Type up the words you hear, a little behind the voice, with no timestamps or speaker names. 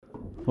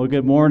Well,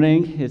 good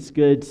morning. It's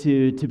good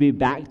to be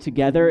back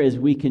together as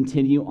we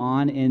continue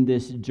on in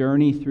this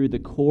journey through the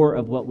core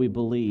of what we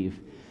believe.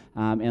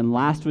 And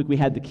last week we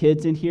had the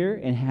kids in here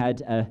and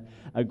had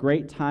a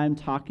great time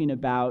talking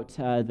about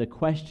the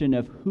question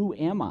of who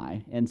am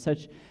I? And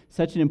such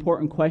an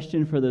important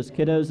question for those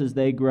kiddos as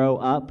they grow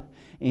up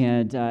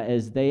and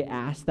as they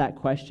ask that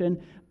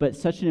question, but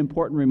such an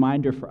important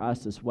reminder for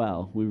us as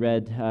well. We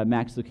read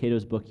Max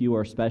Lucado's book, You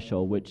Are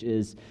Special, which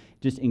is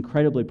just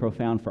incredibly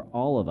profound for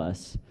all of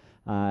us.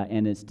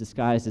 And it's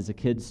disguised as a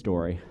kid's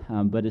story,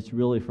 but it's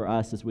really for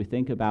us as we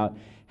think about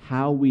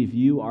how we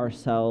view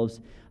ourselves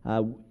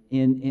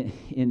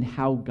in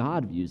how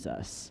God views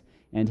us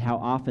and how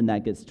often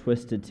that gets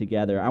twisted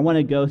together. I want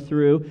to go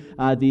through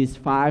these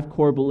 5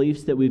 core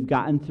beliefs that we've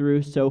gotten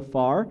through so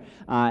far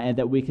and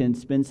that we can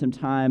spend some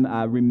time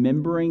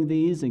remembering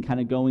these and kind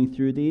of going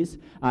through these.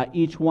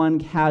 Each one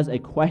has a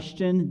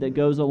question that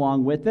goes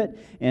along with it,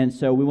 and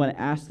so we want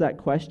to ask that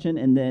question,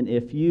 and then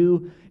if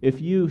you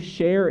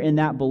share in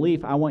that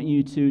belief, I want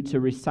you to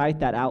recite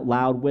that out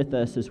loud with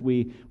us as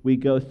we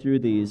go through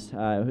these.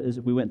 As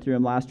we went through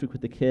them last week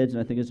with the kids,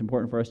 and I think it's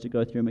important for us to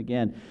go through them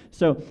again.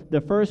 So the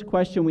first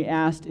question we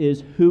asked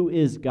is, who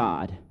is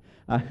God?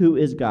 Who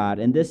is God?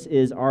 And this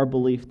is our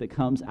belief that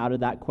comes out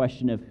of that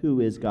question of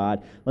who is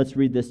God. Let's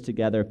read this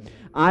together.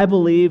 I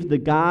believe the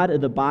God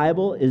of the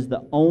Bible is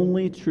the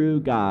only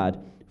true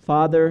God,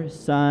 Father,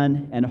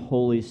 Son, and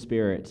Holy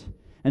Spirit.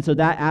 And so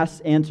that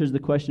answers the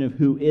question of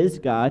who is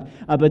God,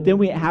 but then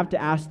we have to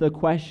ask the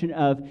question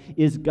of,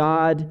 is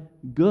God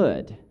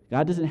good?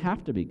 God doesn't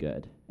have to be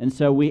good. And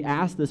so we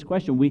ask this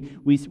question.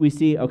 We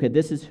see, okay,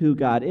 this is who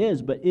God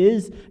is, but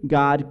is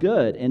God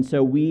good? And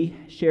so we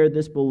share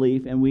this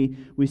belief, and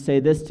we say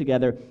this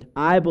together.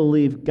 I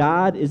believe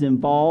God is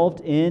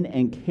involved in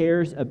and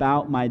cares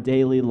about my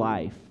daily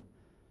life.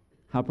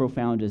 How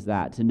profound is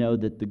that, to know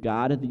that the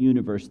God of the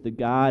universe, the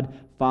God,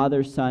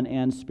 Father, Son,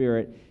 and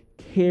Spirit,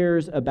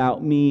 cares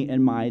about me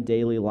and my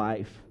daily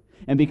life.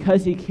 And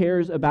because he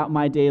cares about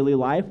my daily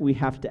life, we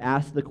have to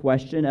ask the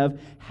question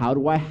of, how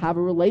do I have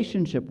a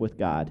relationship with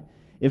God?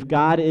 If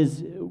God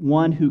is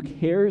one who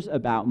cares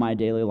about my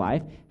daily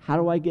life, how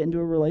do I get into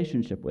a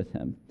relationship with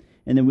him?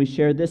 And then we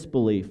share this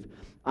belief.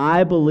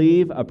 I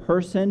believe a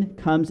person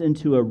comes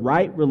into a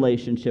right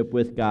relationship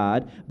with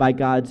God by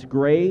God's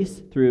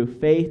grace through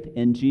faith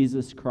in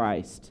Jesus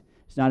Christ.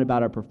 It's not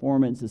about our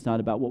performance. It's not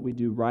about what we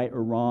do right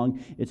or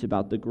wrong. It's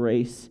about the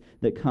grace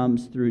that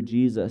comes through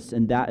Jesus.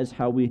 And that is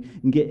how we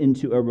get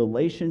into a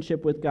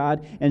relationship with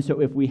God. And so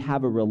if we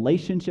have a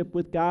relationship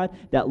with God,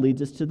 that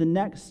leads us to the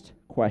next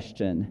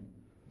question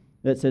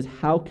that says,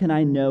 how can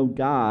I know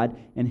God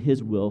and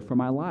his will for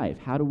my life?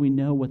 How do we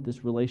know what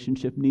this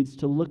relationship needs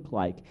to look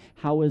like?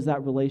 How is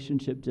that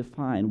relationship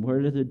defined? What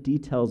are the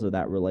details of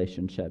that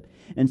relationship?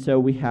 And so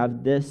we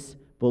have this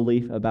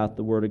belief about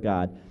the Word of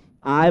God.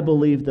 I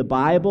believe the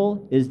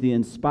Bible is the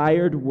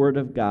inspired Word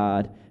of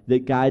God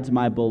that guides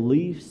my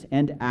beliefs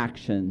and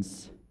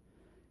actions.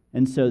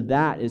 And so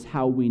that is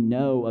how we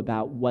know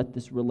about what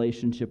this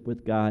relationship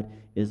with God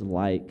is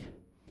like.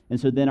 And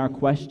so then our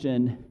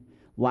question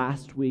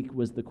last week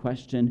was the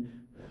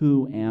question,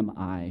 who am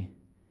I?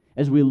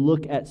 As we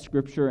look at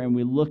Scripture and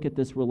we look at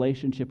this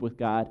relationship with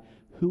God,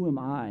 who am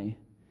I?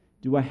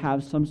 Do I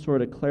have some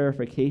sort of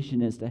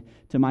clarification as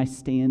to my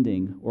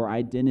standing or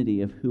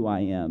identity of who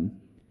I am?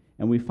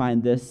 And we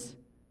find this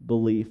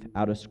belief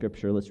out of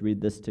Scripture. Let's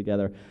read this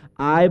together.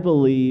 I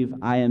believe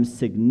I am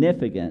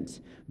significant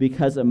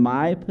because of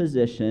my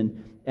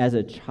position as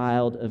a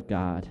child of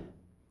God.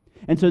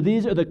 And so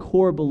these are the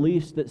core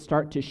beliefs that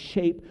start to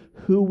shape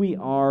who we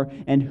are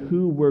and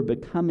who we're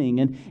becoming.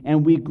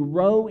 And we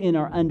grow in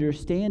our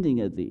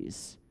understanding of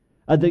these.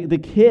 The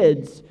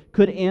kids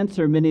could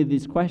answer many of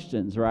these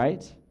questions,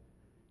 right?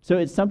 So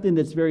it's something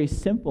that's very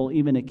simple,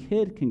 even a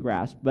kid can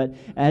grasp. But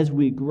as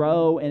we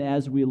grow and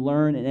as we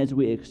learn and as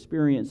we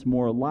experience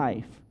more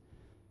life,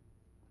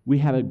 we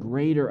have a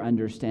greater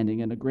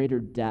understanding and a greater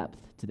depth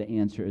to the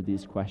answer of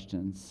these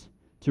questions.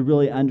 To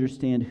really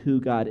understand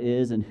who God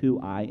is and who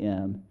I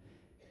am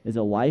is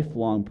a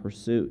lifelong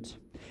pursuit.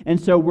 And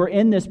so we're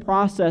in this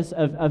process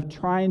of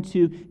trying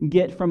to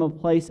get from a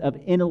place of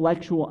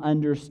intellectual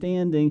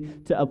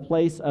understanding to a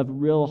place of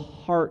real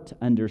heart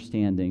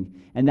understanding.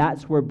 And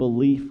that's where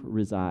belief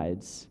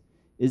resides,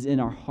 is in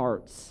our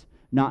hearts,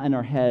 not in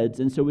our heads.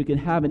 And so we can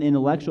have an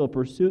intellectual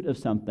pursuit of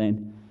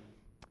something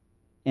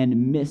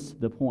and miss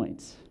the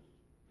point.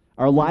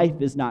 Our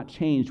life is not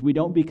changed. We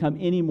don't become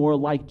any more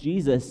like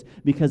Jesus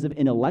because of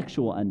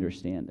intellectual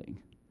understanding.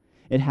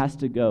 It has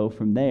to go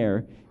from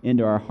there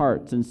into our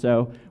hearts. And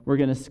so we're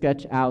going to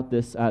sketch out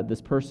this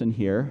person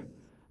here.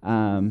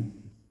 And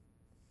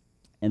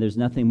there's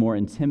nothing more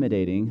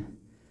intimidating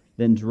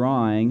than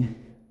drawing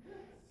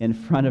in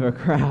front of a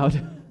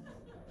crowd.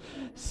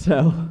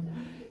 So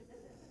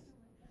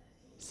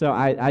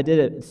I did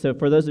it. So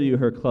for those of you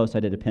who are close, I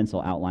did a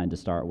pencil outline to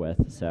start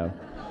with. So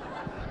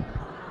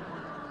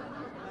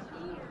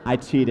I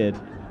cheated.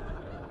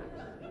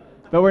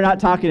 But we're not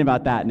talking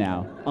about that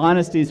now.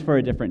 Honesty's for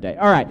a different day.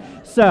 All right,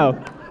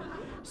 so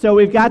So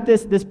we've got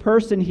this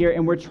person here,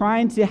 and we're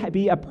trying to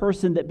be a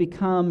person that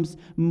becomes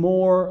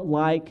more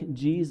like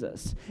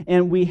Jesus.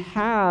 And we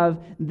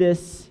have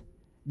this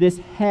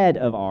head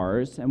of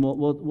ours, and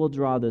we'll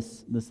draw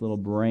this little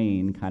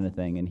brain kind of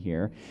thing in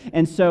here.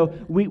 And so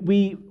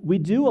we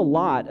do a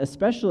lot,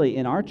 especially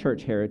in our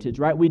church heritage,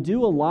 right? We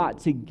do a lot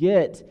to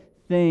get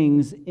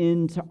things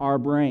into our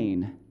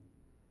brain.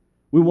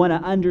 We want to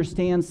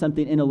understand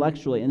something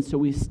intellectually, and so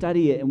we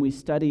study it, and we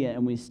study it,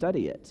 and we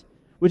study it,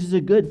 which is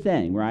a good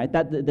thing, right?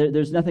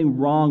 There's nothing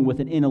wrong with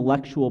an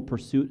intellectual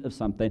pursuit of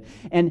something.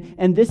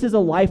 And this is a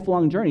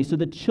lifelong journey. So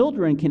the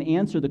children can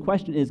answer the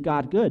question, is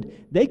God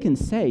good? They can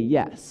say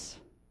yes.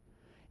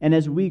 And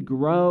as we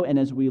grow and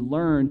as we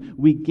learn,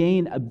 we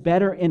gain a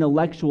better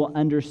intellectual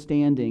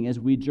understanding as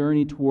we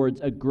journey towards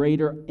a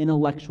greater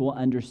intellectual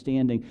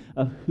understanding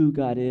of who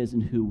God is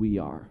and who we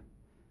are.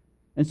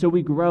 And so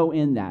we grow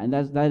in that, and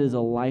that is a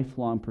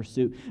lifelong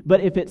pursuit.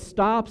 But if it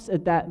stops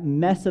at that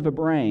mess of a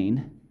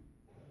brain,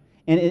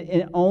 and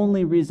it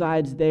only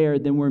resides there,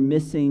 then we're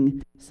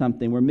missing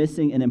something. We're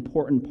missing an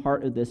important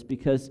part of this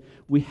because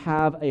we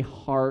have a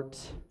heart.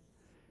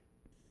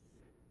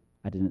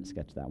 I didn't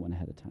sketch that one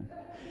ahead of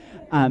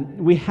time.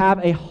 We have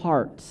a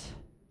heart,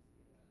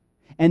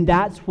 and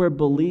that's where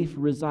belief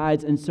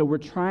resides. And so we're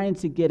trying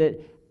to get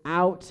it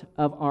out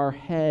of our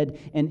head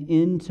and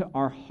into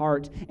our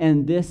heart,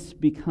 and this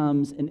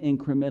becomes an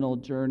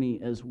incremental journey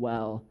as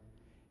well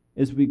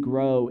as we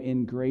grow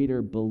in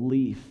greater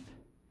belief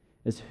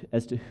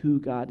as to who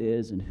God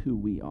is and who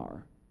we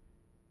are.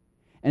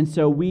 And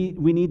so we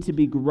need to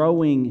be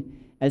growing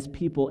as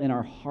people in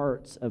our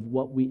hearts of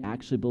what we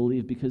actually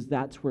believe, because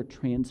that's where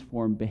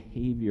transformed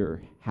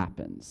behavior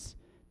happens.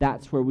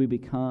 That's where we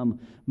become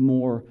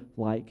more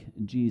like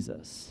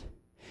Jesus.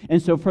 And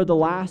so for the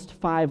last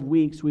 5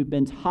 weeks, we've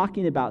been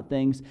talking about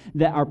things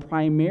that are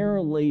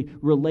primarily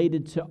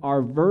related to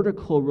our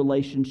vertical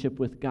relationship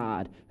with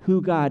God,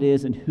 who God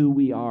is and who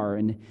we are,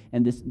 and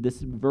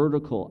this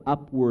vertical,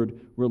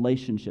 upward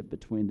relationship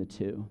between the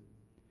two.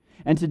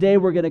 And today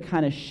we're going to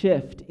kind of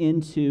shift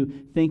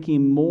into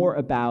thinking more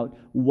about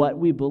what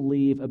we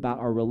believe about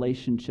our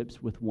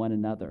relationships with one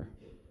another.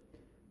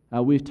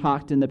 We've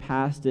talked in the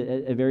past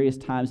at various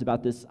times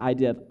about this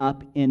idea of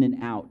up, in,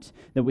 and out,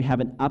 that we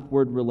have an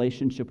upward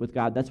relationship with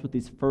God. That's what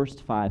these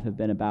first 5 have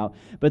been about.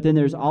 But then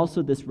there's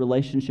also this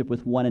relationship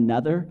with one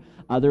another,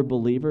 other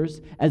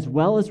believers, as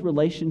well as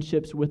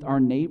relationships with our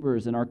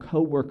neighbors and our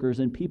coworkers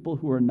and people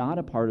who are not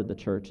a part of the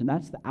church, and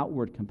that's the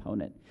outward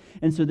component.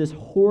 And so this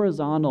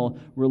horizontal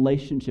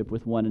relationship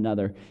with one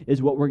another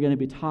is what we're going to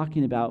be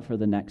talking about for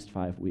the next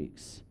 5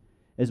 weeks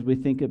as we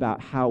think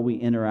about how we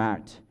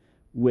interact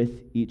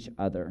with each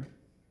other.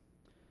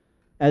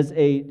 As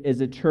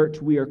a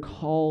church, we are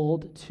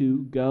called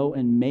to go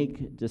and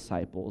make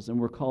disciples, and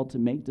we're called to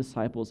make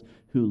disciples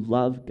who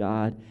love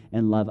God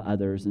and love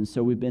others. And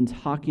so we've been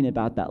talking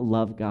about that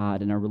love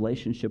God and our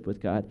relationship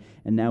with God,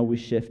 and now we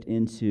shift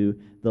into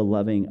the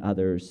loving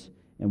others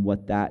and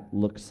what that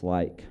looks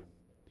like.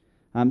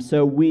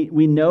 So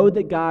we know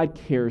that God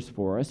cares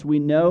for us. We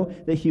know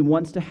that He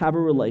wants to have a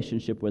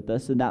relationship with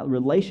us, and that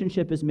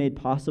relationship is made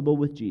possible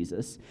with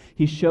Jesus.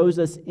 He shows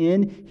us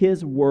in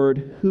His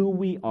Word who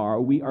we are.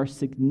 We are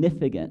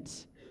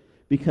significant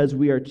because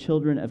we are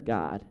children of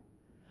God.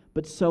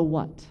 But so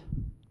what?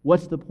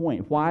 What's the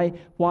point?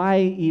 Why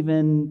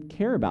even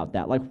care about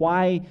that? Like,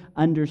 why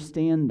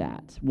understand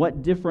that?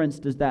 What difference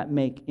does that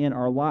make in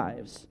our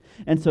lives?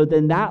 And so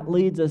then that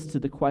leads us to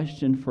the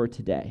question for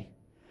today.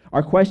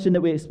 Our question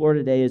that we explore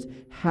today is,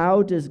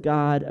 how does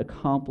God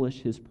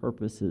accomplish His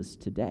purposes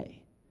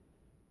today?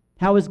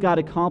 How is God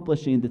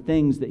accomplishing the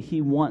things that He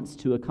wants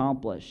to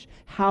accomplish?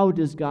 How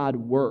does God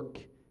work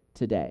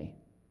today?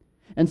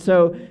 And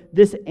so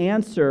this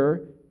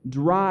answer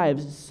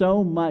drives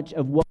so much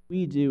of what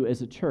we do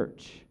as a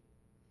church.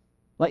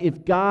 Like,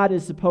 if God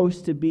is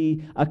supposed to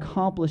be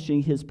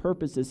accomplishing His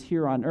purposes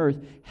here on earth,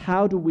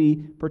 how do we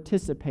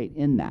participate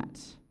in that?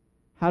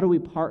 How do we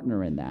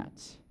partner in that?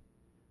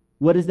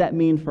 What does that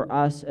mean for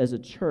us as a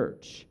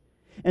church?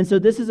 And so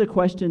this is a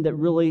question that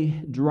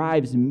really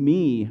drives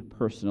me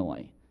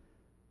personally.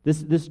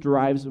 This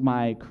drives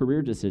my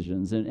career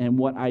decisions and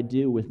what I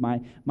do with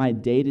my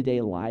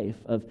day-to-day life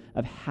of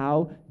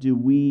how do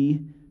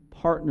we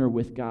partner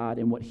with God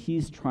and what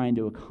He's trying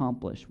to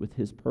accomplish with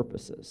His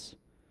purposes.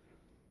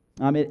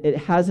 It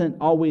hasn't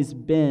always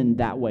been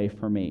that way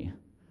for me.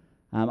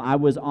 I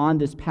was on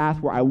this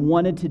path where I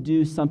wanted to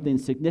do something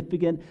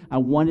significant. I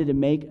wanted to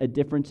make a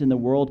difference in the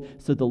world.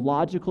 So the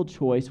logical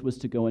choice was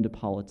to go into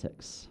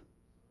politics.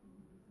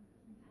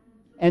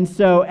 And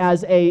so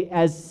as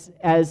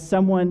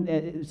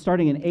someone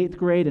starting in 8th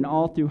grade and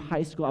all through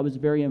high school, I was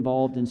very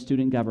involved in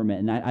student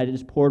government. And I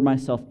just poured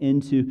myself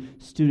into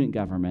student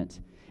government.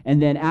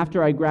 And then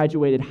after I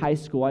graduated high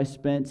school, I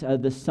spent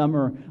the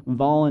summer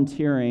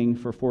volunteering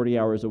for 40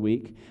 hours a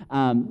week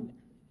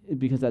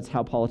because that's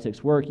how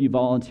politics work, you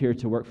volunteer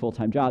to work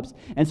full-time jobs.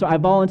 And so I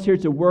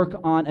volunteered to work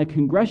on a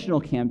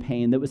congressional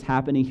campaign that was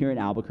happening here in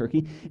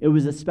Albuquerque. It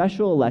was a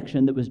special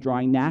election that was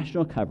drawing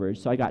national coverage.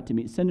 So I got to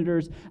meet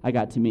senators, I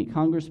got to meet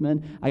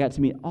congressmen, I got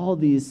to meet all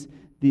these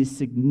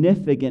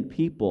significant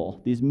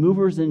people, these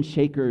movers and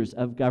shakers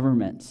of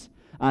government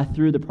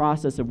through the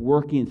process of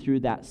working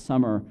through that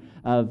summer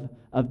of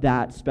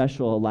that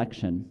special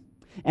election.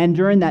 And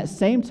during that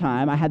same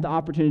time, I had the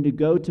opportunity to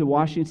go to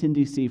Washington,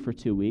 D.C. for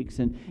 2 weeks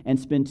and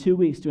spend 2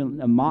 weeks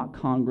doing a mock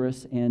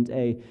Congress and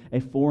a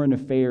foreign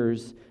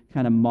affairs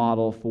kind of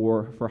model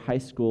for high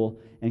school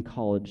and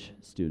college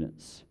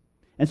students.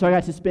 And so I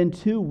got to spend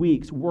 2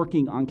 weeks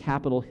working on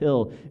Capitol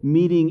Hill,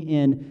 meeting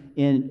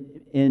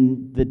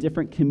in the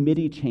different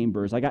committee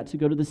chambers. I got to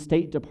go to the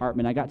State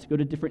Department. I got to go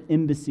to different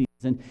embassies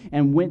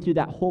and went through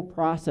that whole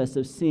process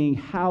of seeing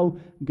how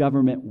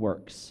government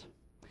works.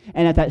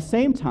 And at that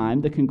same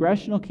time, the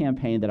congressional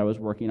campaign that I was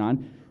working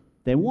on,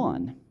 they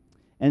won.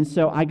 And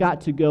so I got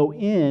to go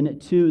in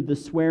to the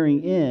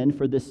swearing in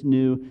for this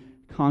new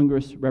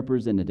Congress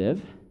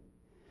representative,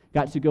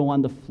 got to go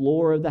on the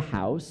floor of the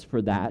House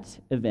for that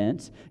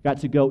event, got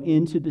to go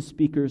into the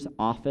Speaker's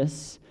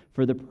office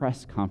for the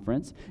press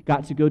conference,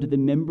 got to go to the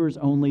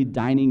members-only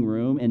dining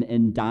room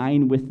and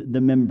dine with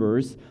the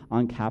members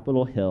on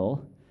Capitol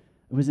Hill.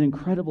 It was an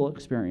incredible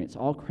experience,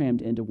 all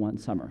crammed into one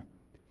summer.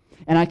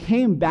 And I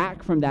came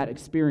back from that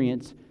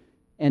experience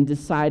and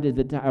decided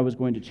that I was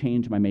going to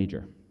change my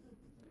major.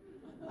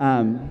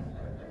 That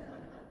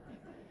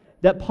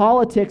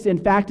politics, in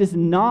fact, is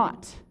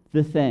not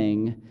the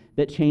thing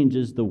that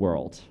changes the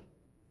world.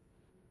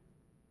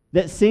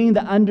 That seeing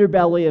the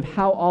underbelly of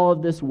how all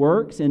of this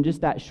works in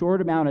just that short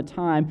amount of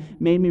time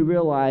made me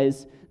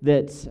realize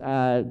that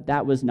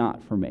that was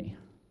not for me.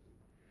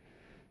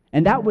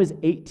 And that was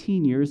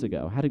 18 years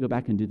ago. I had to go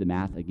back and do the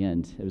math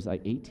again. It was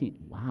like 18.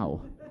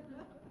 Wow.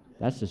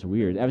 That's just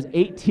weird. That was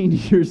 18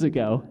 years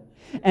ago.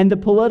 And the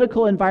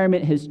political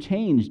environment has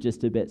changed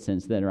just a bit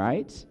since then,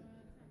 right?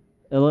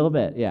 A little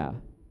bit, yeah.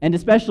 And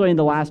especially in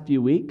the last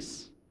few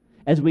weeks,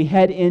 as we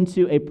head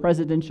into a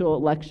presidential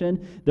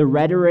election, the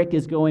rhetoric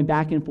is going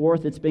back and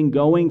forth. It's been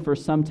going for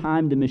some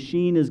time. The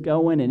machine is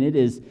going, and it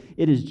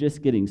is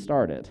just getting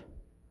started.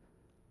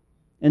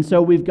 And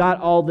so we've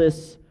got all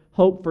this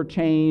hope for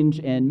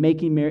change and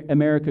making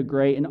America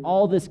great and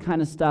all this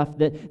kind of stuff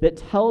that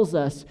tells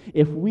us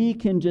if we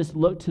can just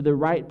look to the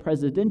right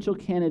presidential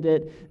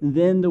candidate,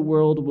 then the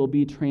world will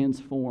be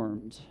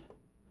transformed.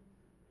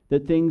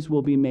 That things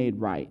will be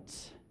made right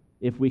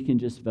if we can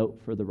just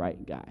vote for the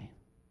right guy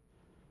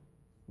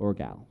or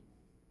gal.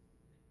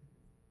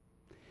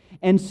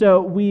 And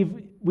so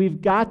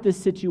we've got this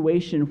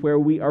situation where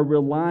we are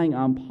relying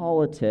on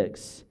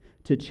politics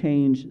to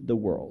change the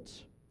world.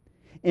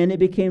 And it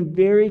became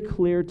very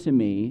clear to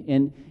me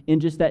in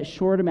just that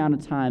short amount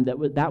of time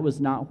that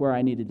was not where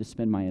I needed to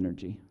spend my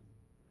energy.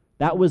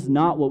 That was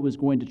not what was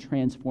going to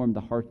transform the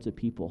hearts of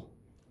people.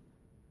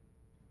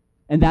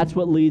 And that's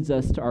what leads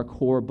us to our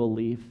core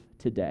belief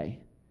today.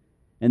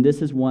 And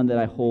this is one that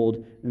I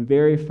hold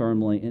very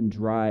firmly and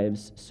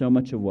drives so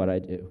much of what I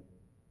do.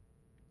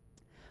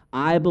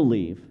 I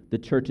believe the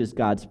church is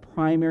God's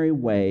primary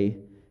way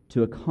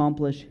to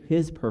accomplish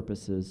His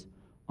purposes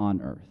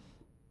on earth.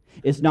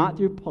 It's not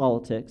through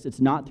politics. It's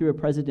not through a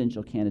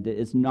presidential candidate.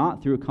 It's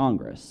not through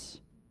Congress.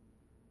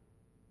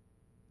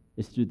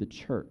 It's through the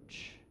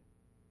church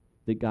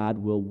that God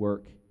will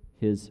work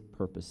His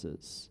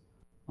purposes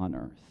on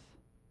earth.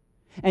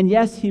 And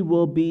yes, He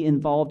will be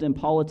involved in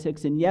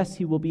politics, and yes,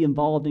 He will be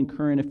involved in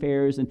current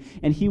affairs,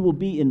 and He will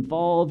be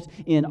involved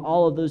in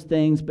all of those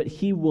things, but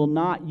He will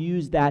not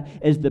use that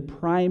as the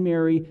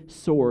primary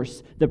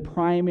source, the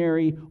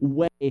primary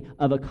way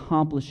of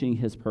accomplishing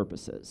His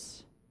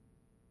purposes.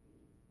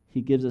 He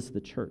gives us the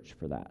church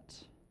for that.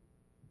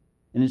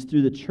 And it's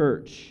through the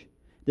church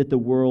that the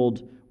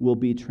world will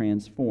be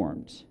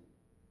transformed.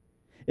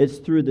 It's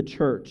through the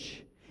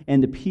church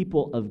and the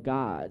people of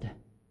God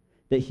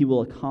that He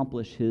will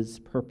accomplish His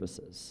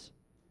purposes.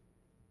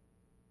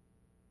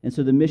 And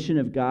so the mission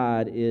of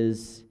God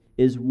is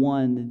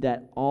one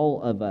that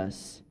all of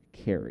us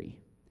carry.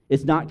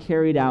 It's not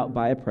carried out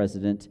by a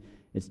president.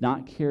 It's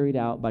not carried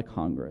out by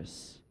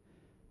Congress.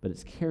 But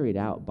it's carried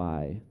out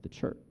by the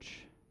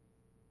church.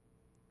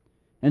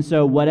 And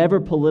so whatever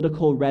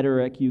political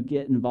rhetoric you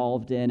get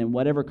involved in and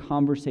whatever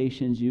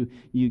conversations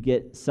you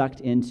get sucked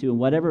into and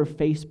whatever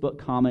Facebook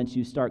comments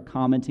you start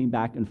commenting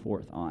back and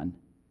forth on,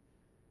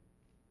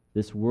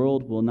 this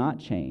world will not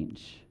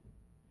change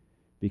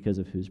because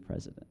of who's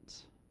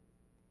president.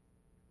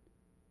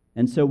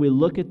 And so we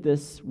look at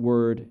this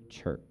word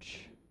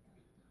church.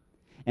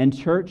 And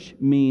church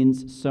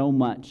means so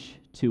much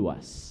to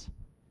us.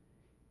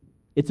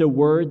 It's a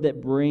word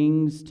that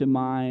brings to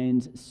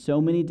mind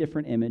so many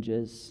different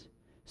images,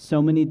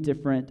 so many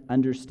different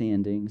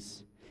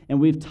understandings. And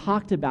we've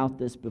talked about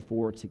this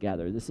before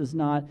together. This is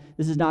not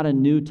a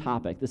new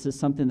topic. This is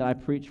something that I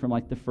preached from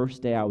like the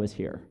first day I was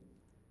here.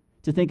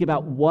 to think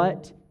about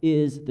what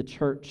is the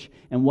church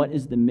and what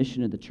is the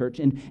mission of the church.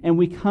 And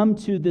we come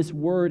to this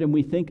word and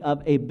we think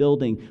of a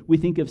building. We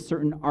think of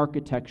certain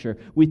architecture.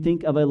 We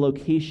think of a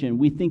location.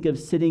 We think of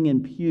sitting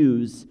in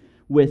pews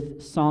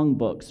with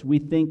songbooks. We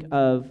think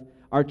of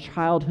our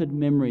childhood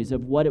memories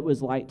of what it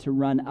was like to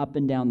run up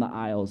and down the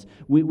aisles.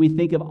 We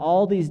think of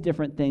all these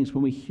different things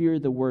when we hear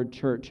the word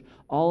church.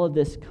 All of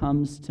this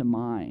comes to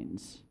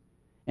mind,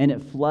 and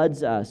it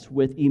floods us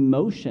with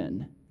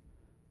emotion,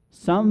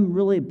 some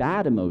really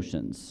bad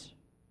emotions,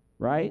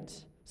 right?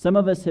 Some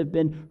of us have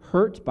been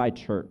hurt by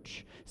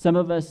church. Some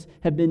of us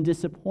have been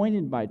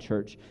disappointed by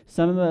church.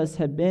 Some of us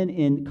have been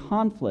in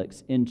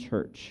conflicts in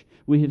church.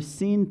 We have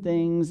seen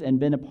things and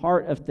been a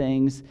part of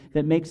things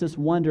that makes us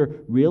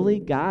wonder, really,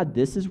 God,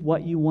 this is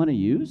what you want to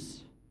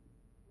use?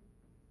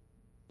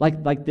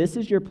 Like this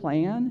is your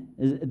plan?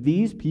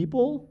 These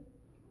people?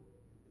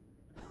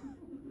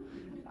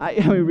 I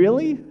mean,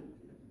 really?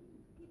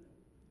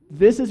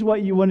 This is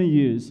what you want to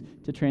use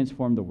to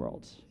transform the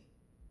world.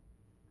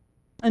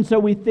 And so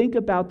we think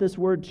about this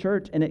word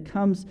church, and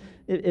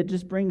it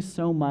just brings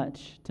so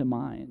much to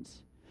mind.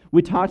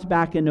 We talked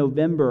back in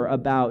November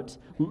about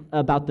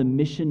the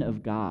mission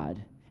of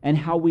God and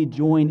how we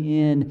join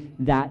in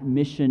that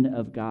mission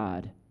of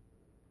God.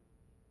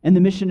 And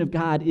the mission of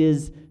God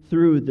is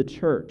through the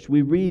church.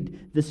 We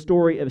read the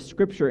story of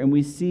Scripture and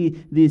we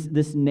see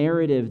this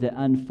narrative that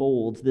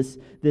unfolds,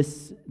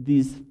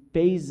 these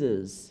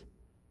phases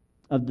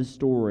of the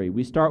story.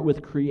 We start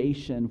with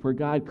creation, where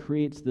God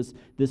creates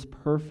this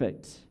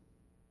perfect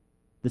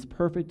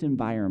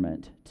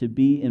environment to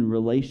be in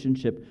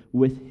relationship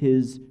with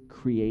His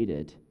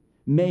created,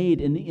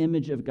 made in the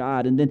image of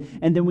God. And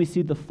then we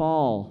see the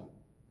fall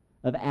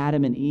of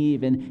Adam and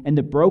Eve and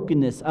the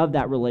brokenness of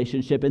that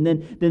relationship. And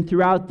then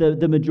throughout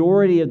the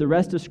majority of the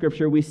rest of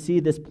Scripture, we see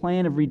this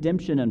plan of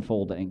redemption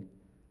unfolding,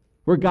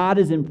 where God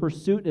is in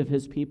pursuit of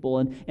His people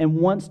and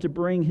wants to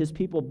bring His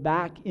people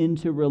back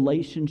into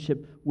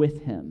relationship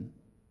with Him.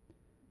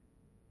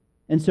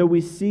 And so we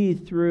see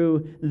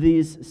through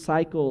these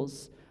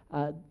cycles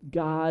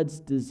God's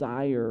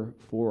desire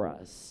for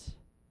us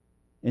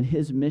and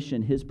His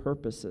mission, His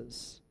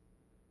purposes.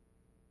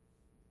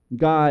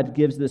 God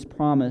gives this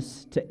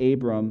promise to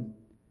Abram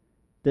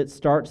that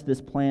starts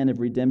this plan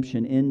of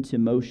redemption into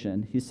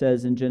motion. He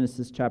says in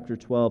Genesis chapter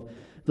 12,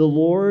 "The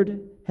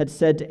Lord had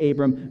said to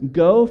Abram,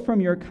 'Go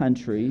from your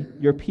country,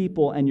 your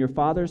people, and your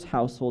father's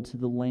household to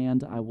the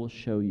land I will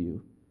show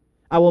you.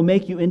 I will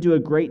make you into a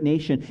great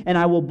nation, and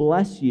I will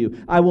bless you.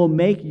 I will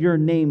make your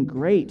name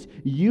great.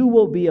 You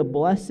will be a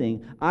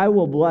blessing. I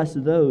will bless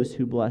those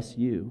who bless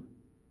you.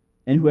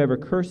 And whoever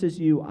curses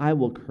you, I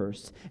will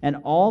curse. And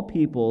all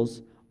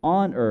peoples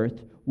on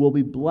earth will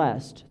be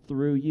blessed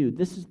through you.'"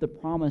 This is the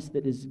promise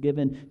that is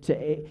given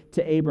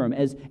to Abram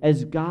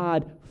as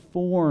God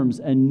forms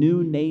a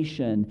new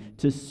nation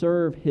to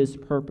serve His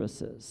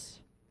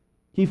purposes.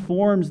 He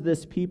forms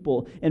this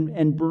people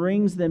and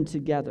brings them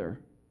together.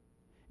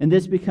 And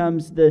this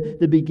becomes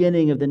the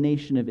beginning of the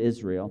nation of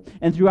Israel.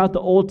 And throughout the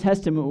Old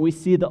Testament, we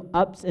see the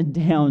ups and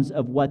downs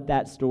of what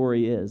that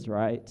story is,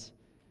 right?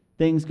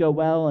 Things go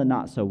well and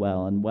not so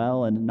well, and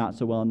well and not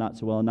so well, and not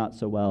so well, and not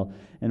so well,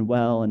 and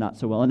well and not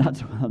so well, and not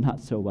so well, and not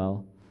so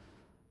well.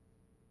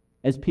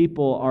 As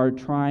people are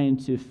trying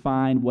to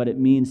find what it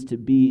means to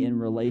be in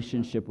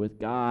relationship with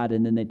God,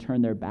 and then they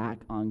turn their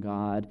back on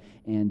God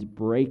and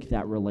break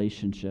that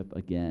relationship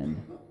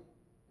again.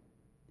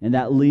 And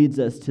that leads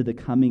us to the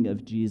coming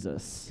of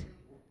Jesus.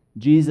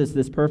 Jesus,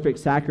 this perfect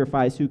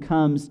sacrifice who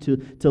comes to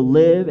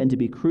live and to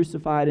be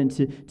crucified and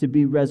to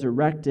be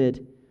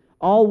resurrected,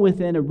 all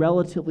within a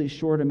relatively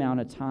short amount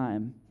of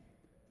time.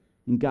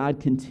 And God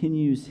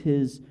continues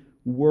His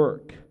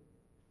work.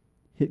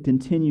 It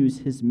continues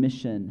His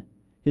mission,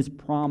 His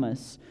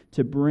promise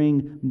to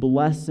bring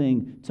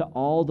blessing to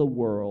all the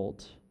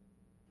world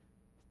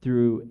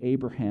through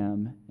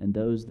Abraham and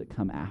those that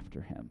come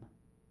after him.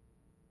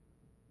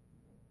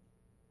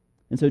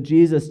 And so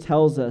Jesus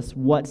tells us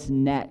what's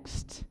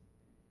next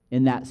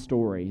in that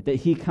story, that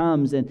He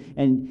comes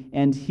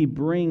and He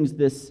brings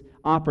this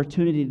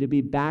opportunity to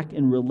be back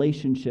in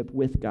relationship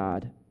with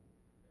God.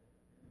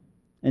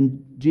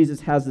 And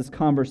Jesus has this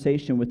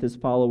conversation with His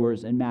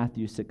followers in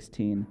Matthew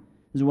 16.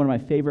 This is one of my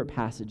favorite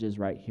passages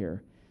right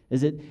here,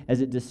 as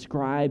it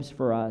describes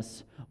for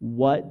us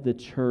what the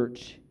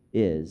church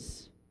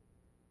is.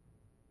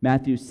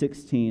 Matthew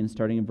 16,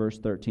 starting in verse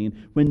 13.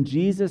 "When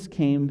Jesus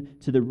came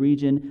to the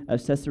region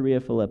of Caesarea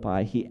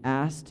Philippi, He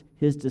asked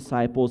His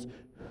disciples,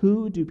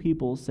 'Who do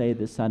people say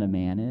the Son of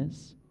Man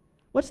is?'"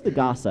 What's the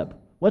gossip?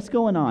 What's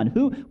going on?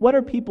 What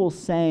are people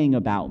saying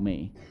about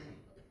me?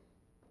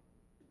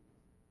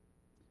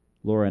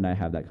 Laura and I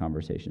have that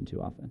conversation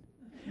too often.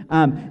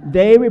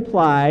 They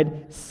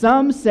replied,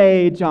 "Some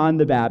say John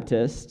the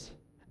Baptist,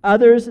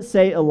 others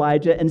say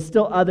Elijah, and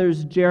still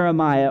others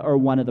Jeremiah or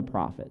one of the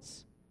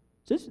prophets."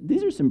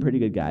 These are some pretty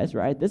good guys,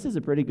 right? This is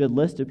a pretty good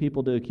list of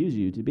people to accuse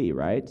you to be,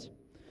 right?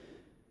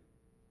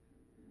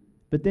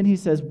 But then He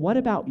says, "What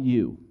about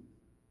you?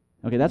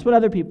 Okay, that's what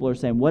other people are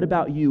saying. What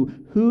about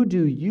you? Who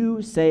do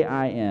you say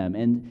I am?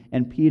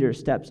 And Peter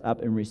steps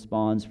up and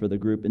responds for the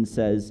group and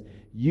says,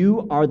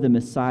 you are the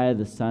Messiah,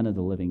 the Son of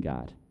the living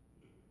God.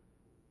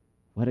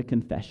 What a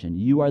confession.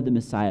 You are the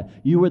Messiah.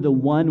 You are the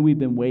one we've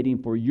been waiting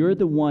for. You're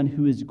the one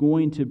who is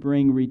going to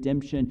bring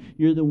redemption.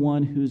 You're the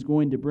one who's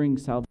going to bring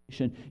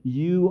salvation.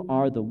 You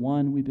are the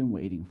one we've been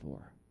waiting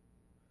for.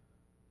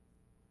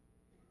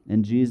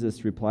 And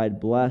Jesus replied,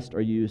 blessed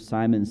are you,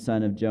 Simon,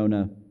 son of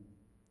Jonah.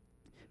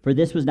 For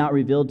this was not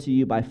revealed to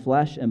you by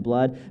flesh and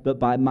blood, but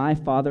by my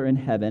Father in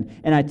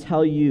heaven. And I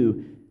tell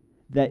you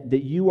that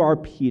you are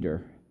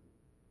Peter.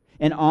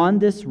 And on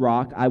this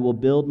rock I will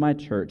build my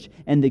church,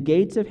 and the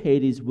gates of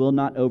Hades will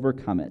not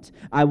overcome it.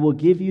 I will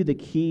give you the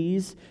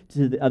keys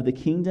of the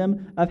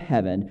kingdom of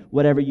heaven.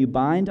 Whatever you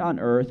bind on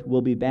earth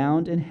will be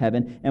bound in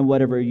heaven, and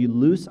whatever you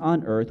loose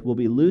on earth will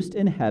be loosed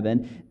in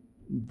heaven.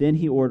 Then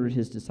he ordered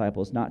his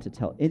disciples not to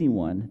tell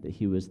anyone that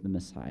he was the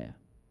Messiah.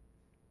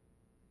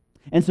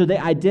 And so they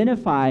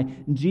identify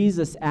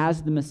Jesus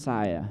as the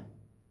Messiah.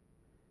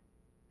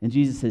 And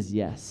Jesus says,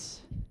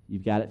 yes,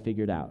 you've got it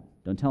figured out.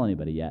 Don't tell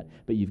anybody yet,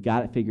 but you've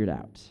got it figured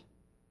out.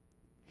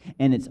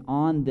 And it's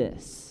on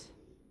this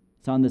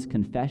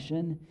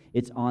confession,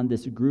 it's on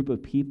this group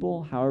of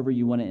people, however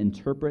you want to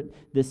interpret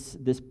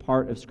this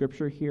part of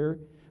Scripture here,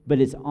 but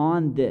it's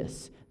on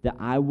this that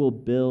I will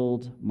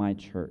build my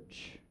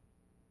church.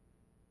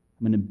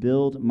 I'm going to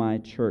build my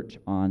church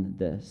on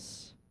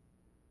this.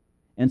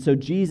 And so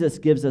Jesus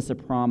gives us a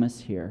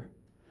promise here,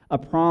 a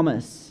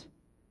promise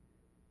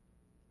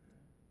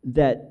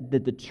that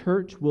the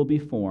church will be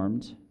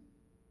formed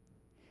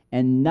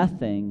and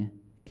nothing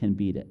can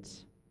beat it.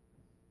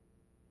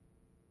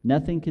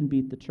 Nothing can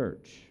beat the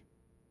church.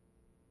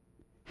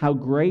 How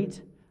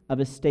great of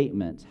a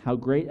statement, how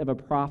great of a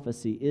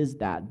prophecy is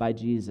that by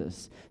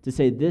Jesus to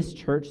say, this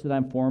church that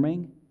I'm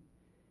forming,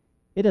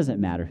 it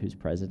doesn't matter who's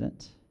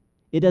president.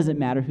 It doesn't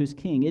matter who's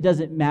king. It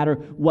doesn't matter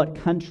what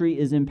country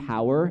is in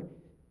power.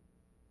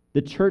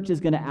 The church is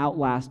going to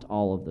outlast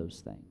all of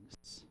those things.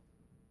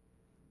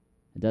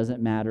 It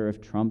doesn't matter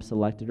if Trump's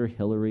elected or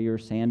Hillary or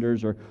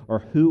Sanders or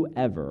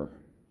whoever.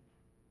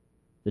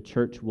 The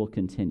church will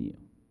continue.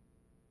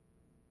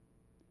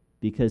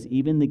 Because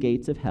even the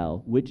gates of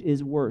hell, which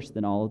is worse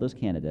than all of those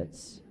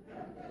candidates,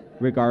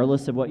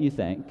 regardless of what you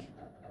think,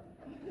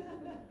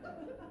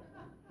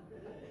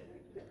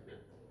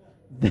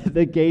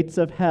 the gates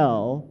of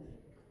hell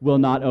will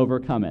not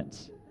overcome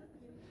it.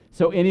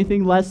 So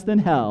anything less than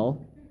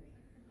hell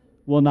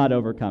will not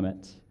overcome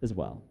it as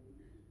well.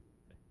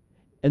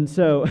 And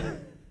so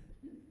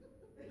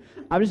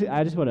I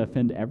just want to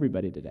offend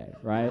everybody today,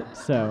 right?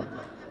 So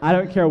I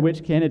don't care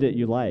which candidate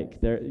you like.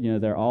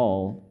 They're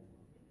all,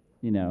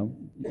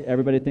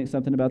 everybody thinks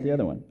something about the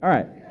other one. All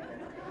right.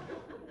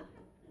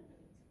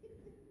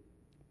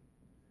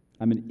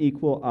 I'm an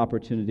equal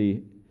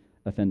opportunity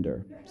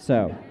offender.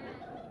 So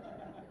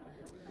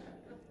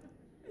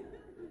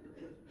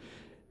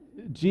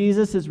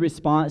Jesus'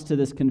 response to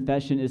this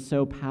confession is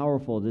so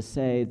powerful to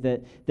say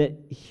that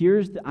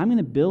I'm going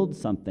to build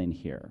something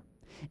here.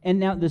 And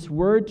now this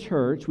word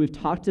church, we've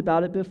talked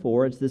about it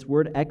before. It's this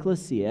word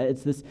ecclesia.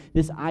 It's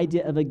this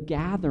idea of a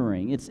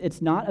gathering.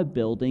 It's not a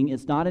building.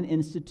 It's not an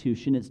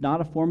institution. It's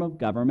not a form of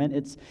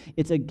government.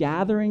 It's a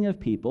gathering of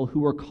people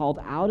who were called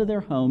out of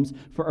their homes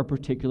for a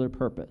particular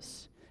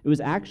purpose. It was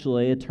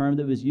actually a term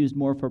that was used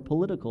more for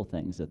political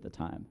things at the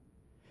time.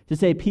 To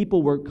say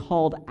people were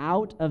called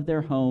out of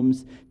their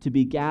homes to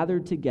be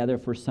gathered together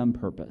for some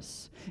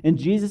purpose. And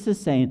Jesus is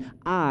saying,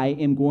 I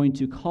am going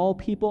to call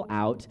people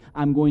out.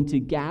 I'm going to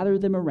gather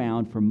them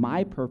around for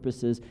my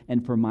purposes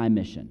and for my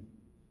mission.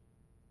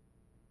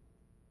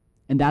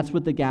 And that's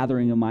what the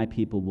gathering of my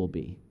people will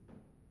be.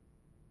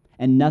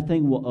 And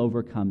nothing will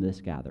overcome this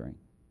gathering.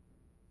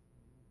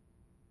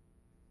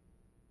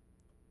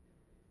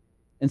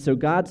 And so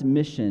God's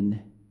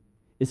mission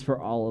is for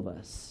all of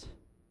us.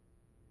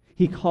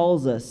 He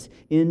calls us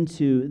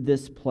into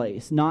this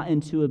place, not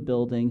into a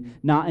building,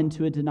 not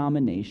into a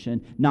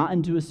denomination, not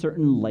into a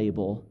certain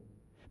label,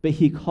 but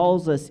he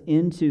calls us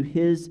into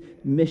his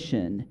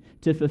mission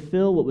to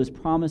fulfill what was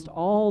promised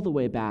all the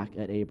way back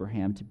at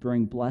Abraham, to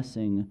bring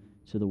blessing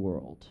to the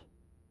world.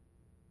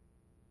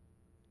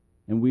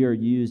 And we are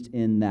used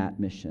in that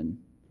mission.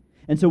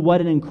 And so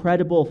what an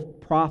incredible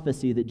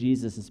prophecy that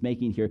Jesus is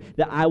making here,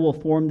 that I will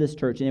form this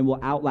church and it will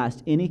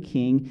outlast any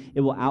king,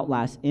 it will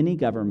outlast any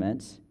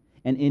government,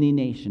 and any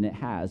nation it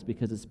has,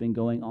 because it's been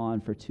going on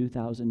for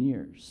 2,000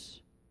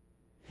 years.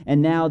 And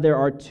now there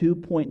are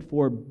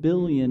 2.4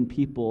 billion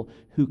people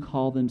who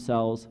call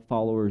themselves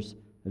followers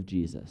of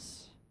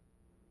Jesus.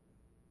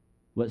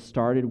 What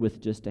started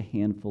with just a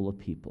handful of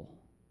people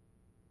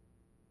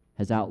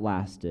has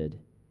outlasted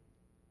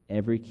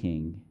every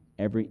king,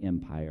 every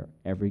empire,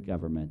 every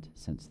government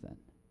since then.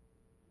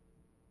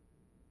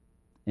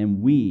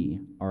 And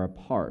we are a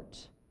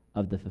part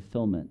of the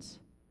fulfillment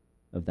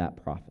of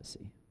that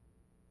prophecy.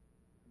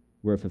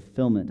 We're a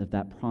fulfillment of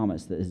that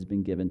promise that has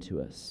been given to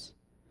us.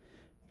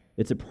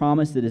 It's a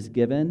promise that is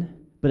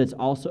given, but it's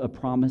also a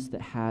promise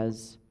that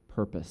has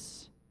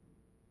purpose.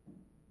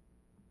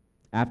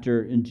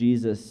 After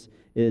Jesus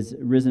is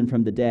risen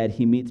from the dead,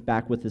 he meets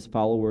back with his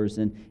followers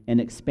and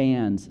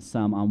expands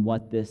some on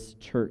what this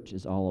church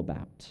is all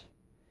about.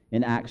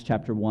 In Acts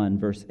chapter 1,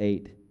 verse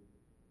 8,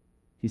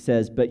 he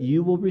says, "But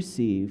you will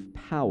receive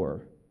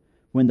power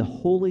when the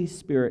Holy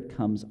Spirit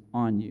comes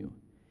on you,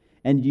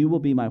 and you will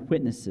be my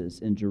witnesses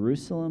in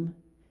Jerusalem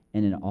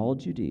and in all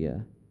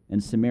Judea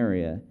and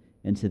Samaria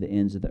and to the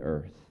ends of the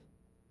earth."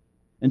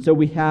 And so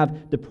we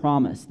have the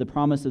promise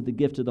of the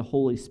gift of the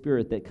Holy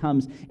Spirit that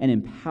comes and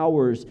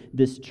empowers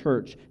this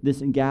church,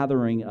 this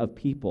gathering of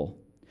people.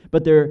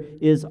 But there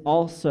is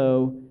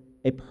also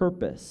a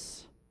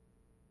purpose.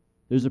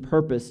 There's a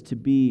purpose to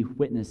be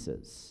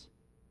witnesses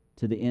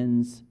to the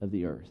ends of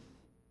the earth.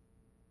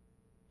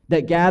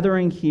 That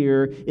gathering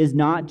here is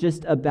not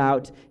just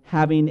about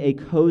having a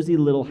cozy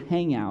little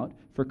hangout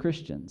for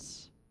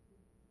Christians.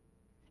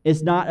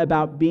 It's not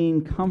about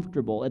being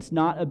comfortable. It's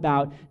not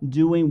about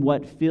doing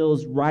what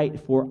feels right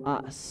for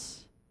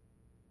us.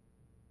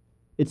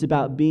 It's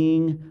about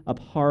being a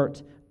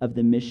part of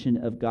the mission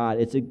of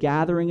God. It's a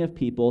gathering of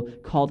people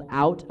called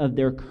out of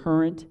their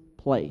current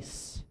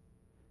place,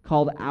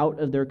 called out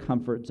of their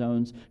comfort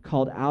zones,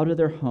 called out of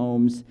their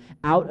homes,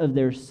 out of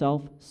their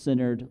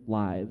self-centered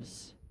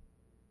lives,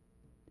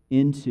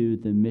 into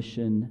the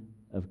mission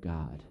of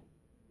God.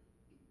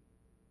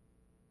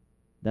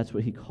 That's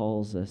what he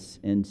calls us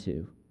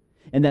into.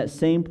 And that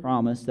same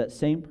promise, that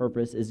same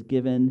purpose is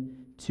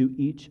given to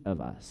each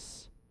of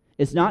us.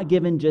 It's not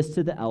given just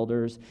to the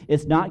elders.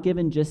 It's not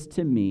given just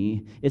to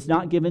me. It's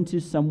not given to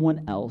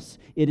someone else.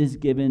 It is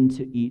given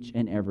to each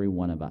and every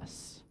one of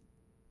us.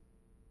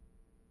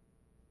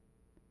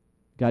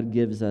 God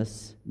gives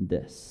us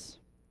this.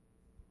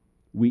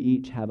 We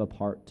each have a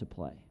part to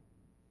play.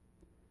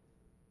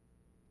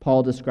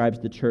 Paul describes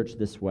the church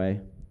this way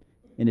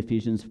in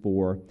Ephesians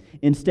 4.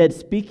 "Instead,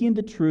 speaking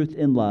the truth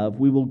in love,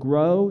 we will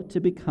grow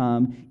to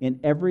become, in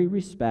every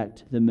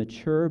respect, the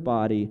mature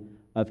body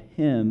of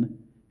Him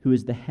who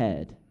is the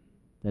head,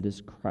 that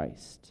is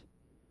Christ.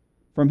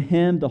 From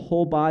Him, the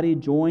whole body,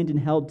 joined and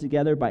held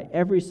together by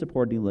every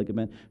supporting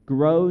ligament,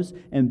 grows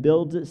and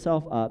builds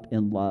itself up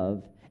in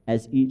love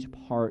as each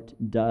part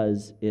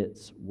does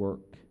its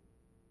work."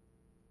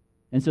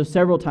 And so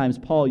several times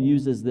Paul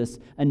uses this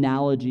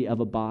analogy of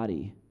a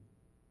body,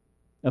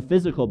 a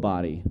physical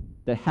body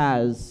that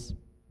has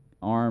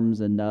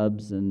arms and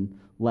nubs and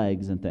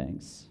legs and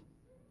things.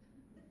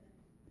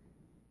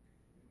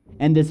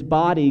 And this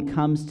body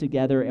comes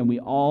together and we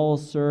all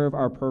serve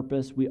our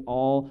purpose. We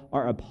all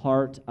are a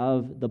part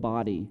of the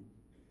body.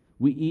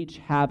 We each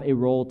have a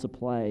role to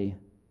play.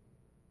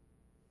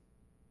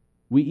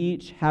 We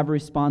each have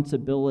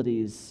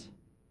responsibilities.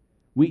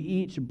 We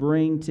each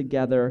bring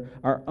together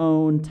our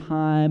own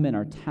time and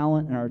our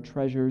talent and our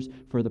treasures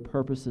for the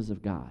purposes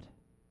of God.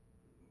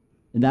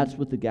 And that's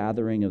what the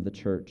gathering of the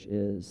church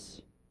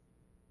is.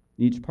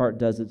 Each part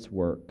does its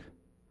work,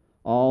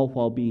 all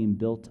while being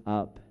built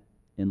up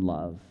in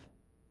love.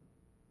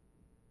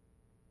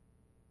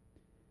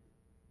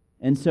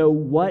 And so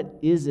what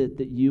is it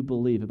that you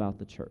believe about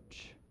the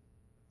church?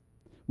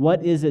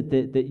 What is it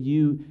that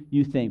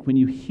you think when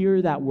you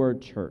hear that word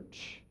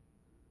church?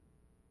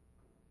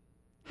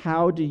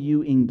 How do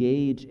you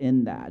engage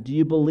in that? Do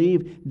you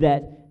believe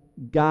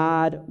that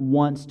God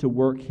wants to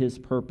work His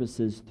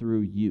purposes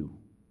through you?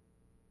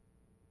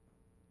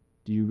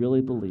 Do you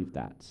really believe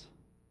that?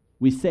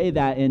 We say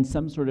that in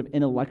some sort of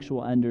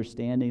intellectual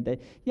understanding that,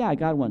 yeah,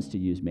 God wants to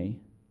use me.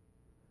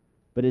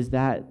 But is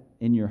that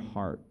in your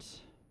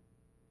heart?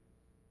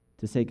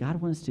 To say,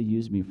 God wants to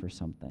use me for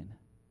something.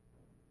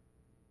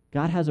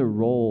 God has a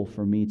role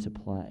for me to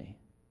play.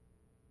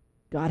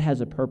 God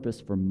has a purpose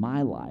for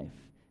my life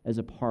as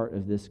a part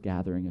of this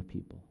gathering of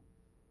people.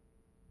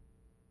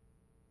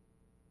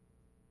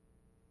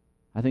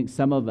 I think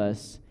some of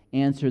us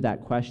answer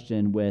that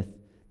question with,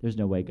 there's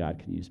no way God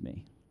can use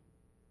me.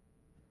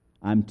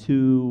 I'm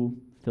too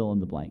fill in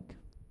the blank.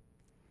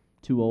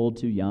 Too old,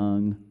 too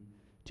young,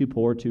 too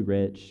poor, too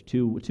rich,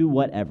 too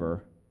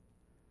whatever.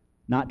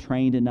 Not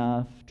trained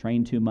enough,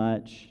 trained too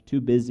much,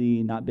 too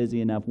busy, not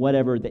busy enough.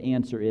 Whatever the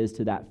answer is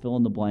to that fill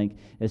in the blank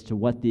as to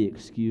what the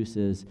excuse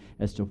is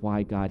as to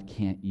why God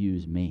can't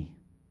use me.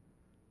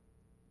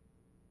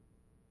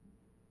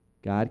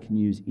 God can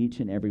use each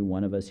and every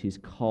one of us. He's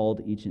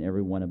called each and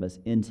every one of us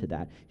into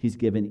that. He's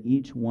given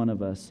each one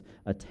of us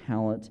a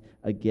talent,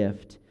 a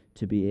gift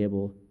to be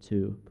able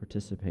to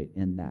participate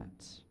in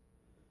that.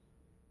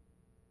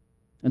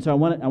 And so I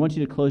want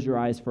you to close your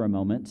eyes for a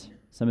moment.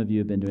 Some of you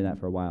have been doing that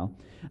for a while.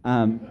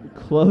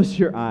 Close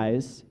your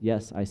eyes.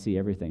 Yes, I see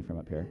everything from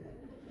up here.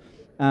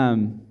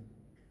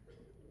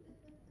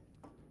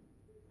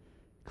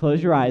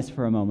 Close your eyes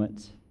for a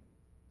moment.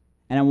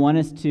 And I want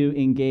us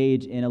to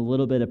engage in a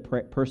little bit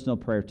of personal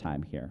prayer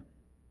time here.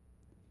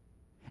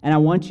 And I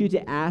want you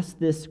to ask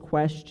this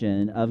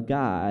question of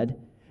God,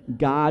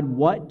 God,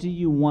 what do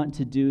you want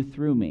to do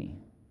through me?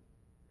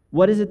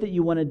 What is it that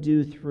you want to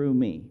do through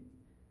me?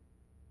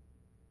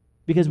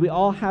 Because we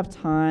all have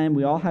time,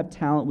 we all have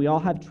talent, we all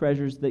have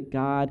treasures that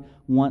God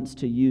wants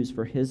to use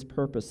for His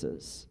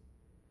purposes.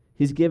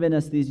 He's given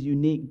us these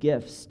unique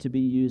gifts to be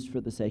used for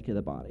the sake of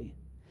the body.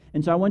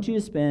 And so I want you to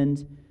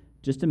spend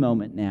just a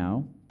moment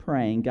now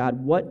praying,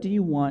 God, what do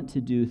you want to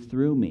do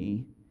through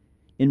me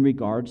in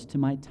regards to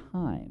my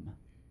time?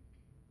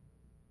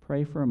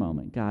 Pray for a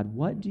moment. God,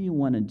 what do you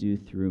want to do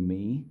through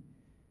me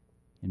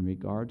in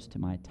regards to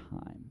my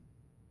time?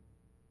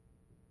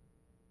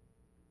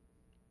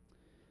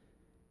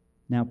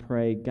 Now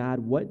pray, God,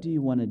 what do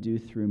you want to do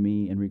through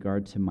me in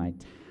regard to my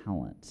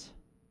talent,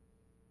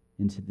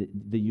 into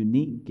the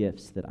unique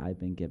gifts that I've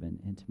been given,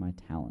 into my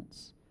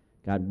talents?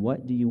 God,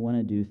 what do you want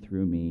to do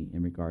through me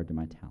in regard to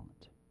my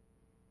talent?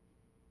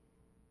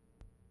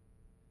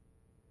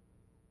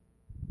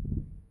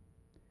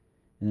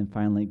 And then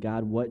finally,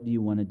 God, what do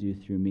you want to do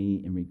through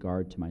me in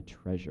regard to my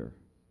treasure?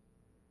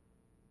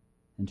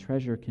 And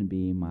treasure can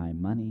be my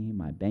money,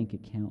 my bank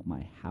account,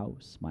 my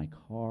house, my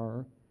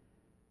car,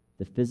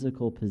 the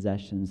physical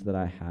possessions that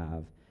I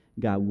have.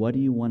 God, what do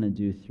you want to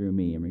do through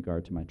me in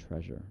regard to my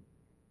treasure?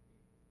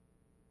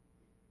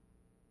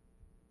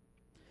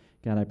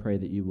 God, I pray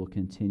that you will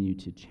continue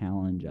to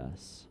challenge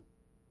us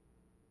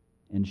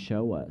and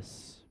show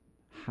us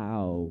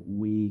how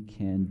we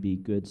can be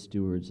good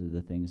stewards of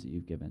the things that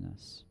you've given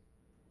us.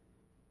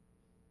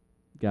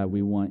 God,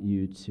 we want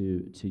you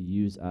to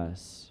use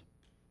us.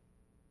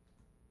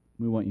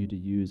 We want you to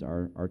use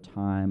our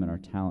time and our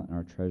talent and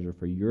our treasure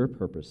for your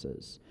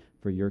purposes,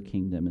 for your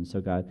kingdom. And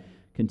so, God,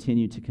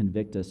 continue to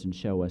convict us and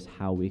show us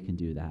how we can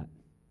do that.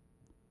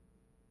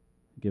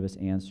 Give us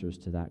answers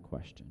to that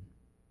question.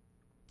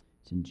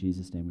 It's in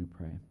Jesus' name we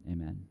pray.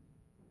 Amen.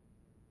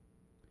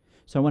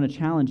 So I want to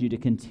challenge you to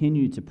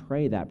continue to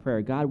pray that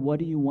prayer. God, what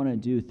do you want to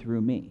do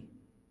through me?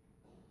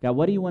 God,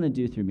 what do you want to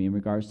do through me in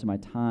regards to my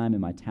time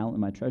and my talent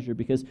and my treasure?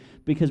 Because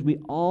we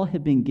all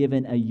have been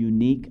given a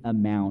unique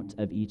amount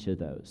of each of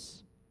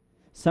those.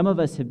 Some of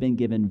us have been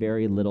given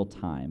very little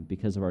time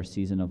because of our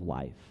season of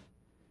life.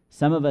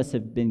 Some of us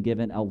have been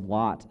given a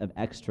lot of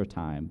extra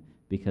time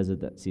because of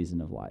that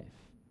season of life.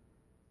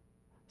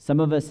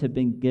 Some of us have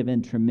been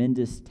given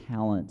tremendous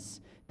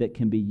talents that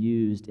can be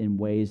used in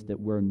ways that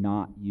we're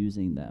not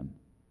using them.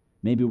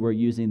 Maybe we're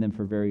using them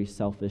for very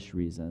selfish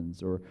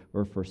reasons or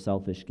for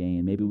selfish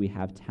gain. Maybe we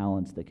have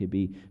talents that could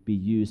be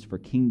used for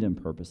kingdom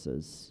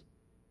purposes.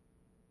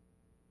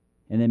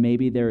 And then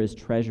maybe there is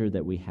treasure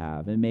that we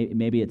have, and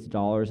maybe it's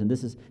dollars. And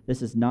this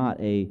is not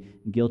a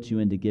guilt you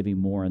into giving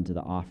more into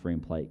the offering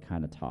plate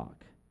kind of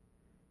talk.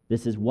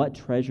 This is what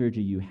treasure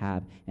do you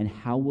have, and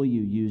how will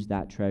you use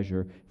that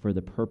treasure for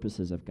the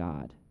purposes of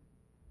God?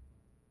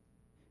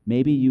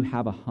 Maybe you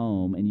have a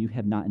home and you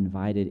have not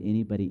invited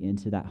anybody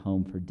into that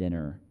home for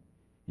dinner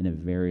in a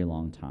very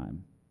long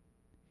time.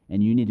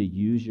 And you need to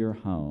use your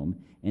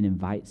home and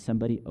invite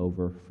somebody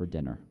over for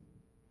dinner.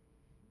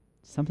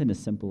 Something as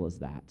simple as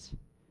that.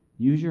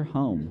 Use your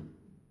home.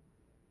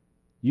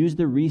 Use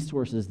the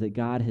resources that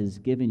God has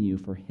given you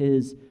for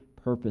his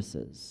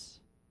purposes.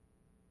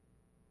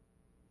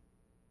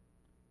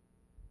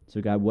 So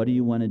God, what do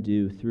you want to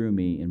do through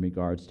me in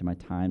regards to my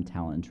time,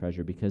 talent, and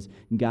treasure? Because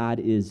God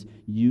is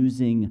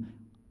using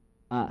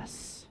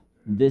us,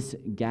 this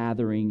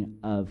gathering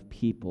of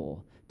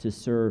people, to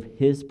serve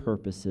his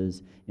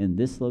purposes in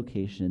this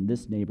location, in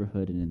this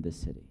neighborhood, and in this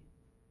city.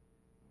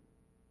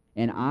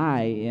 And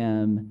I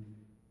am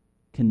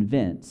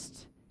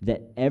convinced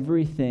that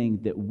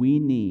everything that we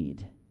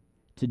need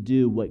to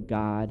do what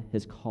God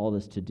has called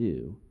us to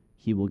do,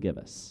 he will give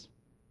us.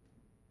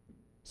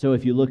 So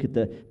if you look at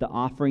the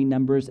offering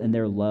numbers and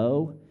they're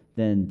low,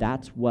 then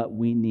that's what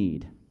we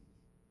need.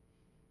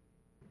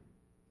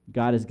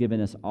 God has given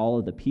us all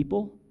of the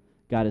people.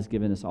 God has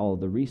given us all of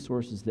the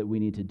resources that we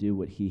need to do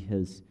what he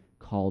has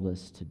called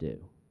us to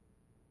do.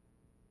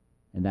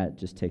 And that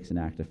just takes an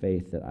act of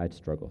faith that I'd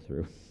struggle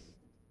through.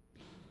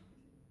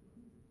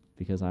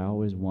 Because I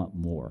always want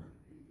more.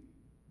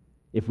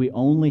 If we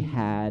only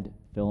had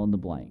fill in the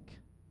blank,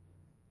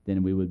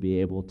 then we would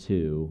be able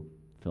to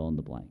fill in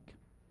the blank.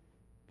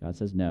 God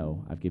says,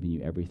 no, I've given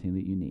you everything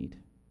that you need.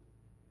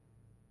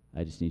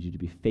 I just need you to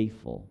be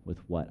faithful with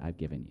what I've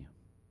given you.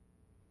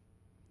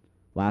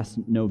 Last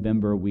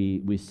November,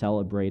 we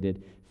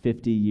celebrated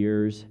 50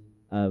 years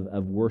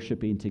of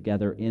worshiping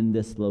together in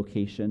this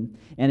location,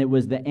 and it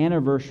was the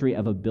anniversary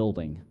of a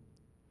building.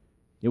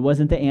 It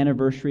wasn't the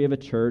anniversary of a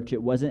church.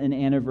 It wasn't an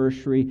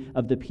anniversary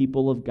of the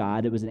people of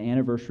God. It was an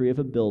anniversary of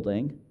a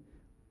building,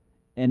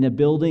 and a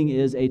building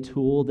is a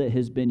tool that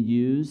has been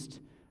used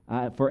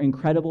for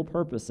incredible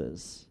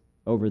purposes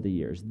over the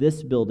years.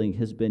 This building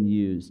has been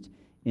used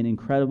in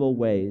incredible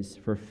ways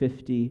for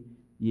 50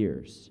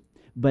 years.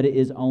 But it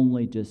is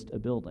only just a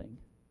building.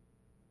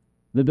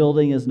 The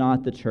building is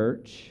not the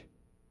church.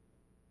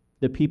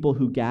 The people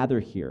who gather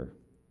here,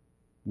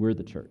 we're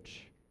the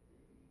church.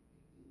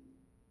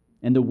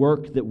 And the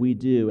work that we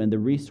do and the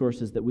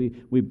resources that we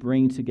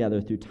bring together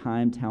through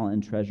time, talent,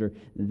 and treasure,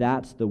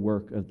 that's the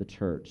work of the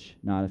church,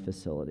 not a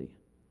facility.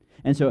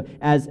 And so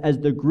as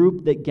the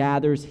group that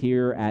gathers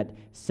here at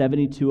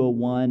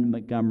 7201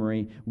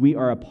 Montgomery, we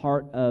are a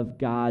part of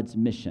God's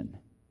mission.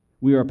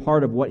 We are a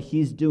part of what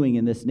he's doing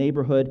in this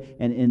neighborhood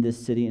and in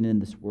this city and in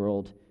this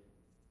world.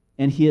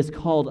 And he has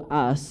called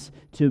us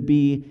to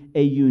be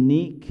a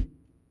unique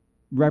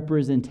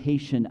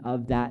representation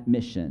of that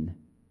mission.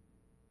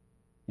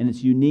 And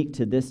it's unique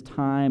to this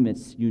time.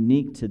 It's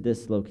unique to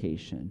this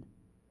location.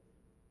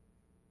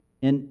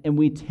 And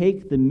we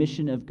take the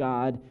mission of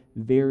God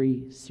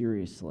very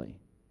seriously.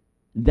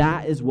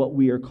 That is what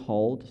we are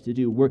called to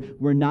do.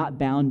 We're not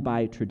bound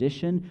by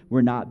tradition.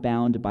 We're not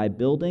bound by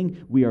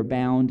building. We are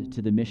bound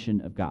to the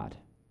mission of God.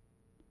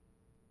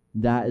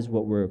 That is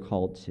what we're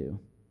called to.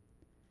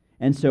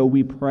 And so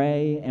we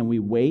pray and we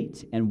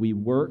wait and we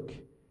work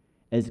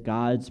as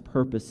God's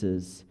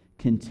purposes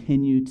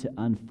continue to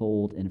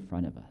unfold in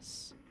front of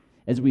us,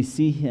 as we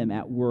see him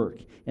at work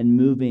and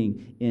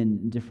moving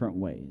in different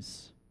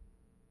ways.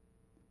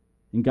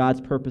 And God's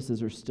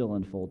purposes are still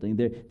unfolding.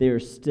 They are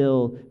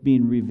still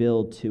being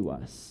revealed to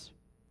us.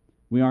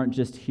 We aren't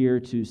just here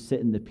to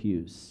sit in the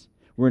pews.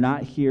 We're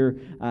not here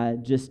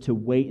just to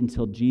wait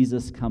until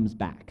Jesus comes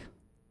back.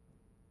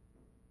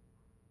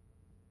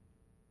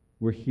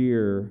 We're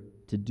here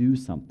to do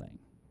something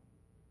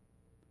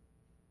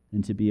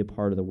and to be a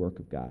part of the work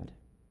of God.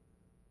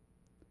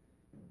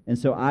 And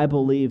so I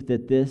believe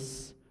that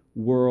this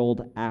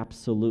world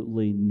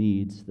absolutely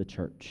needs the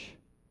church.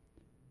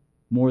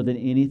 More than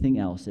anything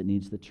else, it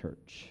needs the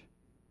church.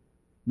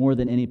 More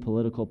than any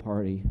political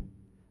party,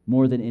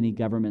 more than any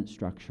government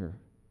structure,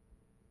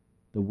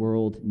 the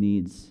world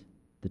needs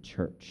the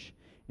church,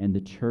 and the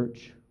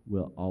church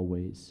will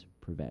always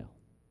prevail.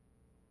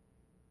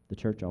 The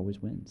church always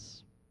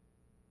wins.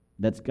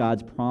 That's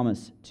God's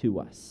promise to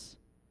us,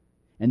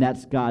 and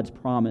that's God's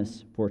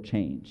promise for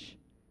change.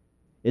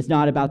 It's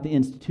not about the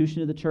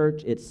institution of the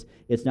church.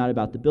 It's not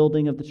about the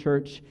building of the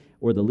church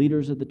or the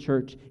leaders of the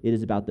church. It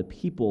is about the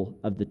people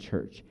of the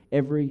church,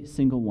 every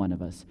single one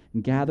of us,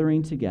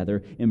 gathering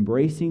together,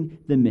 embracing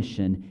the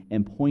mission,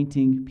 and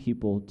pointing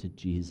people to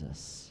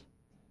Jesus.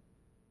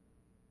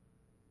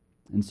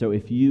 And so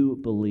if you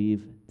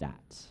believe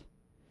that,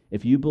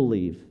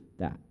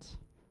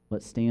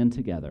 let's stand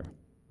together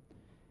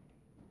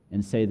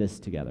and say this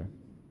together.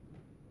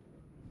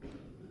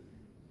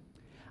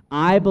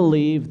 I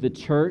believe the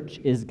church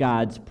is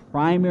God's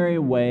primary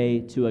way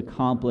to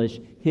accomplish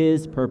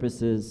his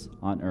purposes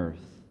on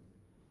earth.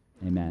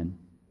 Amen.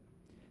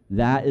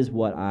 That is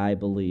what I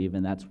believe,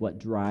 and that's what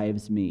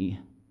drives me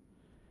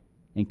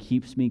and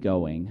keeps me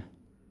going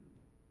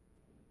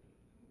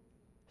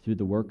through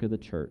the work of the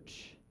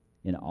church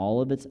in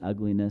all of its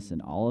ugliness, in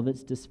all of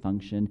its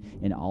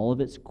dysfunction, in all of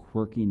its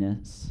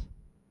quirkiness.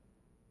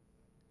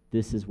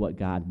 This is what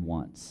God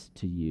wants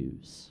to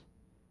use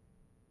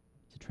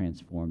to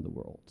transform the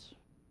world.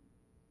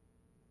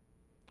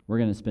 We're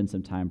going to spend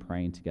some time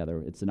praying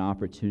together. It's an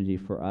opportunity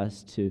for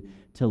us to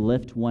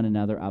lift one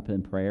another up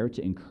in prayer,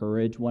 to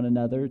encourage one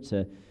another,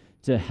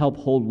 to help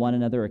hold one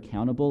another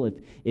accountable.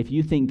 If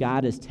you think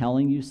God is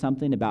telling you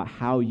something about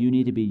how you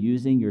need to be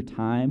using your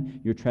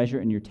time, your treasure,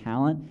 and your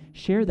talent,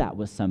 share that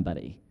with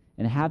somebody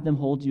and have them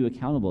hold you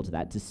accountable to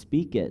that. To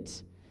speak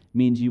it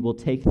means you will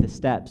take the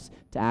steps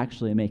to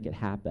actually make it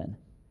happen.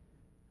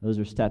 Those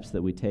are steps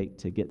that we take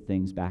to get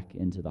things back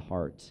into the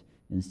heart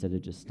instead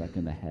of just stuck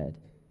in the head.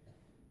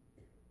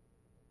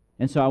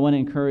 And so I want to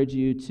encourage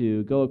you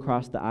to go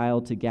across the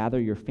aisle to gather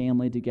your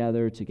family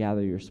together, to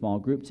gather your small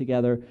group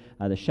together.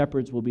 The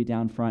shepherds will be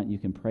down front. You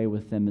can pray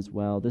with them as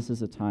well. This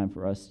is a time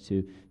for us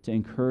to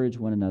encourage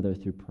one another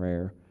through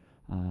prayer,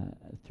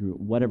 through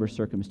whatever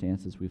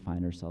circumstances we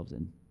find ourselves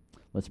in.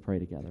 Let's pray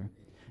together.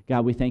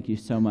 God, we thank you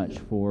so much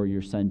for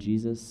your son,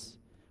 Jesus.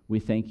 We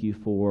thank you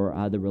for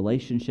the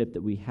relationship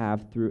that we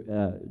have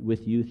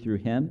with you through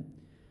him.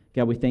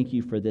 God, we thank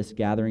you for this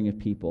gathering of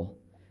people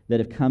that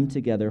have come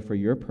together for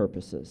your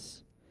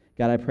purposes.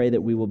 God, I pray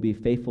that we will be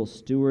faithful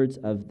stewards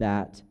of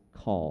that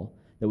call,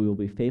 that we will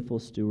be faithful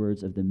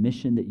stewards of the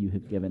mission that you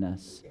have given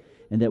us,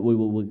 and that we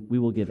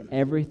will give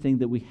everything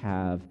that we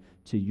have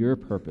to your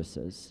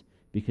purposes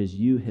because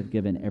you have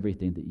given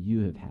everything that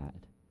you have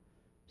had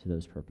to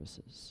those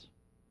purposes.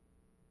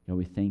 God,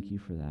 we thank you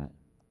for that.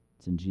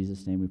 It's in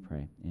Jesus' name we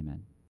pray. Amen.